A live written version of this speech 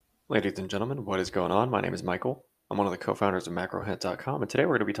Ladies and gentlemen, what is going on? My name is Michael. I'm one of the co-founders of MacroHint.com, and today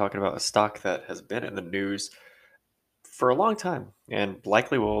we're going to be talking about a stock that has been in the news for a long time and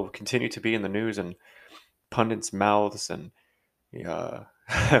likely will continue to be in the news and pundits' mouths and uh,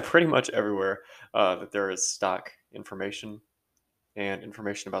 pretty much everywhere that there is stock information and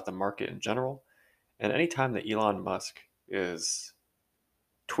information about the market in general. And anytime that Elon Musk is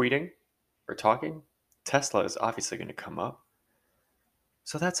tweeting or talking, Tesla is obviously going to come up.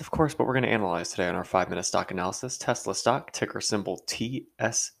 So that's, of course, what we're going to analyze today on our 5-minute stock analysis. Tesla stock, ticker symbol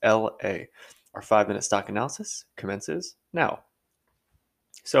TSLA. Our 5-minute stock analysis commences now.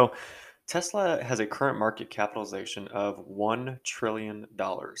 So Tesla has a current market capitalization of $1 trillion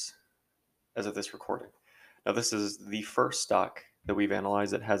as of this recording. Now, this is the first stock that we've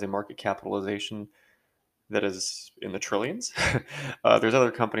analyzed that has a market capitalization that is in the trillions. There's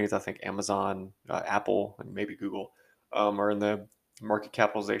other companies, I think Amazon, Apple, and maybe Google are in the market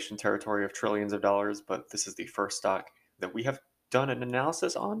capitalization territory of trillions of dollars, but this is the first stock that we have done an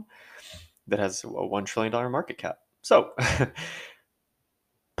analysis on that has a $1 trillion market cap. So,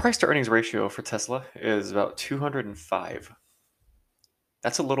 price to earnings ratio for Tesla is about 205.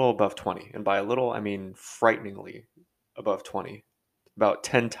 That's a little above 20. And by a little, I mean frighteningly above 20, about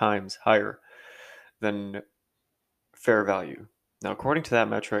 10 times higher than fair value. Now, according to that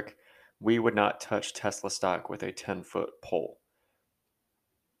metric, we would not touch Tesla stock with a 10-foot pole.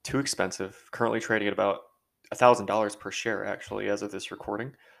 Too expensive. Currently trading at about $1,000 per share, actually, as of this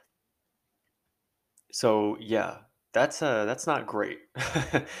recording. So yeah, that's not great.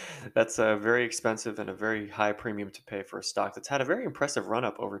 That's very expensive and a very high premium to pay for a stock that's had a very impressive run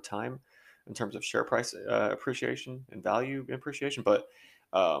up over time in terms of share price appreciation and value appreciation. But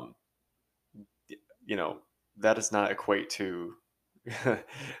um, you know that does not equate to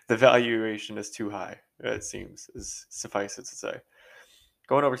the valuation is too high. It seems is suffice it to say.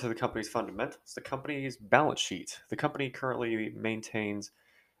 Going over to the company's fundamentals, the company's balance sheet. The company currently maintains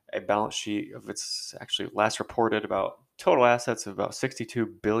a balance sheet of its actually last reported about total assets of about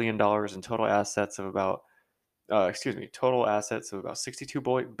 $62 billion dollars and total assets of about total assets of about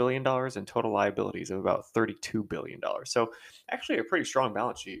 $62 billion dollars and total liabilities of about $32 billion dollars. So actually a pretty strong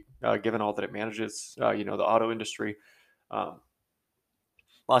balance sheet given all that it manages, the auto industry, um,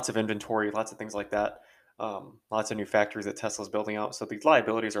 lots of inventory, lots of things like that. Lots of new factories that Tesla's building out. So these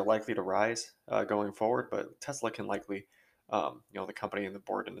liabilities are likely to rise going forward, but Tesla can likely, the company and the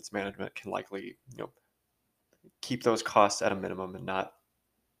board and its management can likely, keep those costs at a minimum and not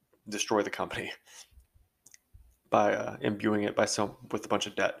destroy the company by imbuing it with a bunch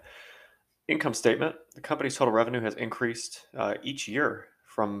of debt. Income statement: the company's total revenue has increased each year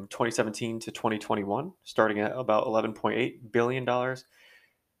from 2017 to 2021, starting at about $11.8 billion dollars,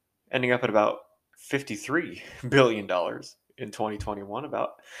 ending up at about $53 billion dollars in 2021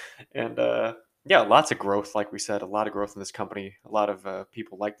 about. And yeah, lots of growth. Like we said, a lot of growth in this company. A lot of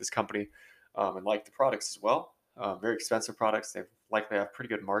people like this company and like the products as well. Very expensive products. They likely have pretty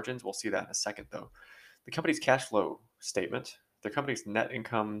good margins. We'll see that in a second, though. The company's cash flow statement: the company's net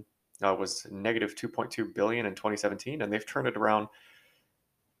income was negative 2.2 billion in 2017, and they've turned it around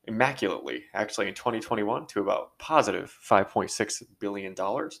immaculately, actually, in 2021 to about positive $5.6 billion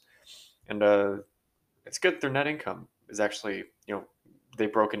dollars. And it's good their net income is actually, they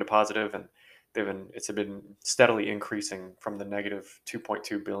broke into positive, and it's been steadily increasing from the negative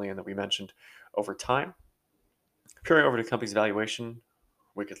 2.2 billion that we mentioned over time. Peering over to the company's valuation,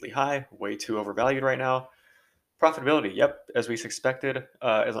 wickedly high, way too overvalued right now. Profitability, yep, as we expected,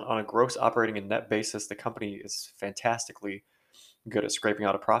 on a gross operating and net basis, the company is fantastically good at scraping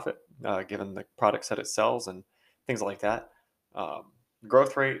out a profit, given the products that it sells and things like that.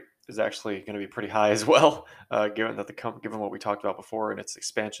 Growth rate is actually going to be pretty high as well, given that given what we talked about before and its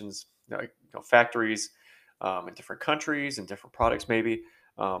expansions, factories in different countries and different products, maybe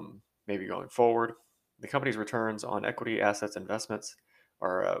going forward. The company's returns on equity, assets, investments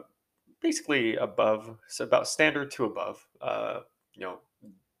are basically above, so about standard to above, you know,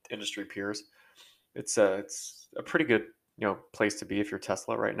 industry peers. It's a pretty good place to be if you're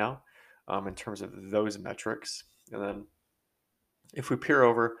Tesla right now, in terms of those metrics. And then if we peer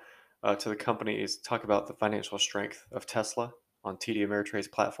over to the companies, talk about the financial strength of Tesla on TD Ameritrade's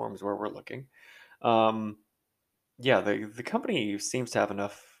platforms where we're looking. Um, yeah, the company seems to have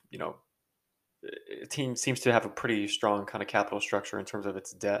enough, team seems to have a pretty strong kind of capital structure in terms of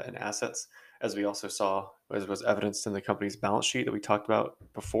its debt and assets, as we also saw, as was evidenced in the company's balance sheet that we talked about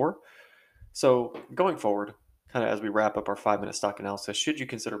before. So going forward, kind of as we wrap up our 5-minute stock analysis, should you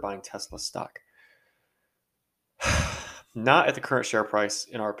consider buying Tesla stock? Not at the current share price,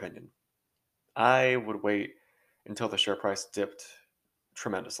 in our opinion. I would wait until the share price dipped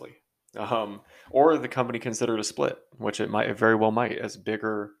tremendously. Um, or the company considered a split, which it very well might, as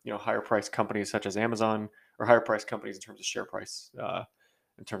bigger, higher priced companies such as Amazon, or higher priced companies in terms of share price,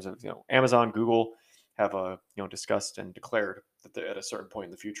 in terms of Amazon, Google have discussed and declared that at a certain point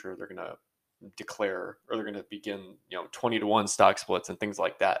in the future they're going to declare, or they're going to begin 20-to-1 stock splits and things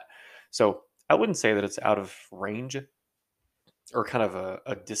like that. So I wouldn't say that it's out of range, or kind of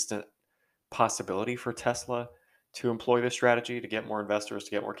a distant possibility for Tesla to employ this strategy to get more investors,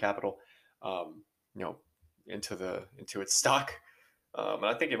 to get more capital, um, you know, into its stock. And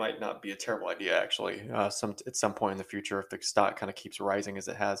I think it might not be a terrible idea, actually. At some point in the future, if the stock kind of keeps rising as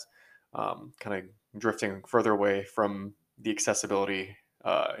it has, kind of drifting further away from the accessibility,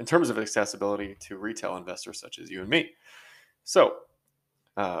 in terms of accessibility to retail investors such as you and me. So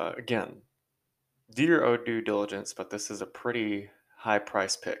again, do your own due diligence, but this is a pretty high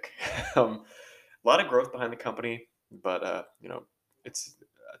price pick. A lot of growth behind the company, but it's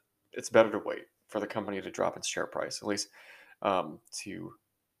it's better to wait for the company to drop its share price, at least, to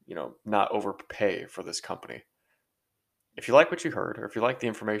not overpay for this company. If you like what you heard, or if you like the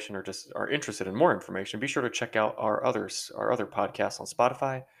information, or just are interested in more information, be sure to check out our other podcasts on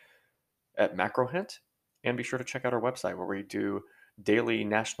Spotify at MacroHint, and be sure to check out our website where we do daily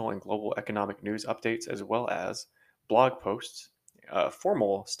national and global economic news updates, as well as blog posts,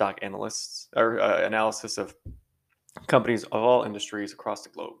 formal stock analysts or analysis of companies of all industries across the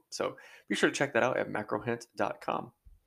globe. So be sure to check that out at macrohint.com.